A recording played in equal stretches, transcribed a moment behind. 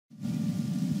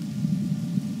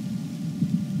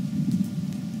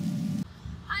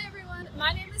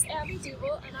Abby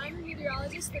Duval, and I'm a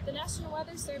meteorologist with the National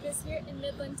Weather Service here in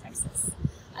Midland, Texas.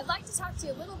 I'd like to talk to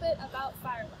you a little bit about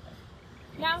fire weather.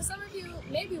 Now, some of you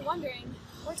may be wondering,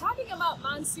 we're talking about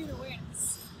monsoon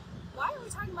awareness. Why are we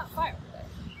talking about fire weather?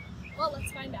 Well,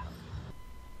 let's find out.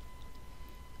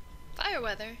 Fire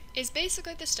weather is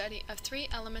basically the study of three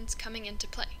elements coming into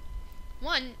play.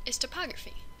 One is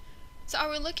topography. So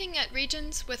are we looking at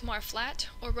regions with more flat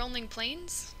or rolling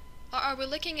plains? Or are we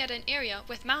looking at an area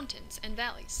with mountains and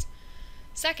valleys?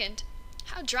 Second,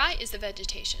 how dry is the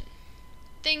vegetation?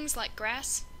 Things like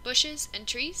grass, bushes, and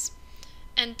trees.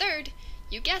 And third,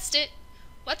 you guessed it,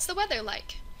 what's the weather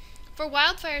like? For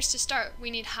wildfires to start,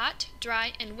 we need hot,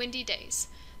 dry, and windy days.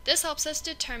 This helps us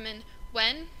determine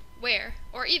when, where,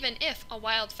 or even if a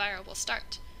wildfire will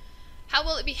start. How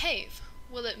will it behave?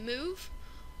 Will it move,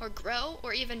 or grow,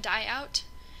 or even die out?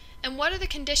 And what are the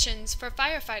conditions for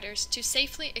firefighters to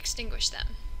safely extinguish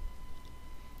them?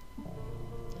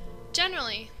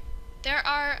 Generally, there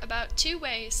are about two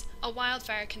ways a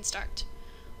wildfire can start.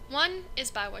 One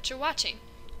is by what you're watching,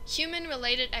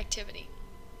 human-related activity.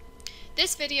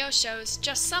 This video shows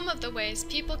just some of the ways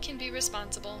people can be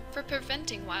responsible for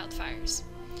preventing wildfires.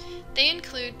 They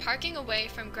include parking away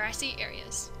from grassy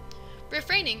areas,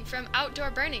 refraining from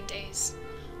outdoor burning days,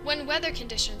 when weather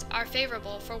conditions are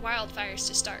favorable for wildfires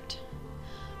to start,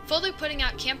 fully putting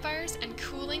out campfires and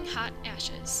cooling hot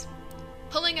ashes,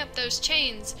 pulling up those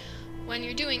chains when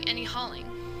you're doing any hauling,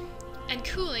 and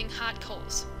cooling hot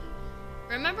coals.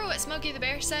 Remember what Smokey the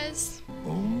Bear says?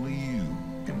 Only you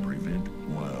can prevent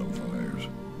wildfires.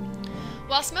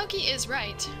 While Smokey is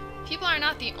right, people are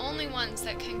not the only ones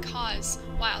that can cause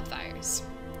wildfires.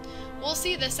 We'll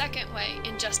see the second way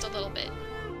in just a little bit.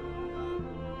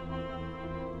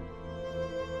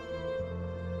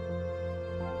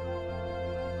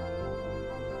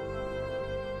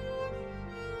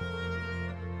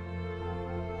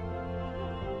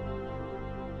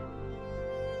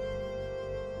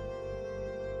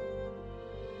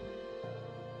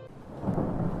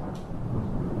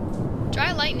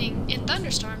 Dry lightning in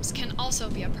thunderstorms can also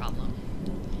be a problem.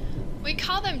 We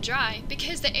call them dry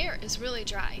because the air is really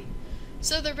dry,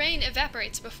 so the rain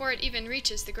evaporates before it even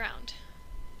reaches the ground.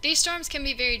 These storms can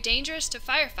be very dangerous to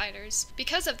firefighters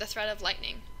because of the threat of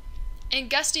lightning, and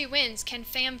gusty winds can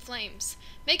fan flames,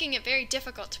 making it very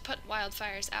difficult to put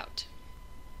wildfires out.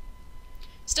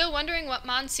 Still wondering what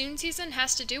monsoon season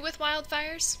has to do with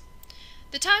wildfires?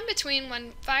 The time between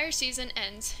when fire season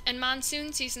ends and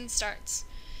monsoon season starts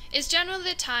is generally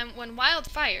the time when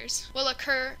wildfires will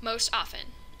occur most often.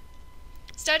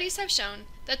 Studies have shown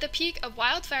that the peak of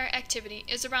wildfire activity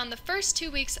is around the first 2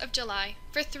 weeks of July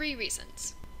for 3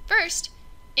 reasons. First,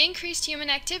 increased human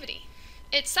activity.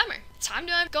 It's summer. It's time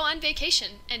to go on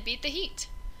vacation and beat the heat.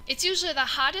 It's usually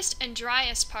the hottest and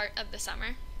driest part of the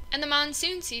summer, and the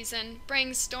monsoon season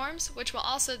brings storms which will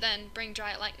also then bring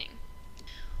dry lightning.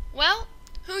 Well,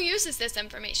 who uses this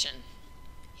information?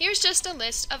 Here's just a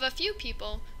list of a few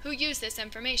people who use this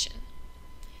information.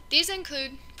 These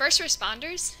include first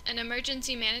responders and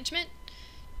emergency management,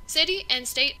 city and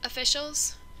state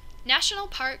officials, national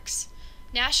parks,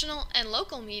 national and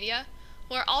local media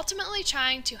who are ultimately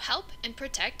trying to help and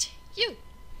protect you.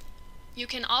 You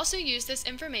can also use this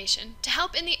information to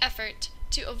help in the effort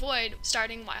to avoid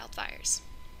starting wildfires.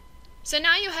 So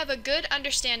now you have a good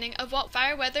understanding of what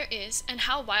fire weather is and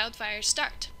how wildfires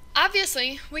start.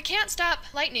 Obviously, we can't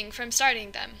stop lightning from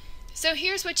starting them. So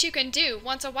here's what you can do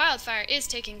once a wildfire is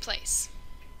taking place.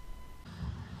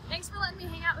 Thanks for letting me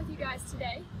hang out with you guys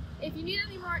today. If you need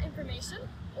any more information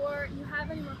or you have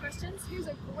any more questions, here's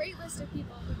a great list of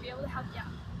people who'd be able to help you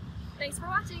out. Thanks for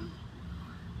watching!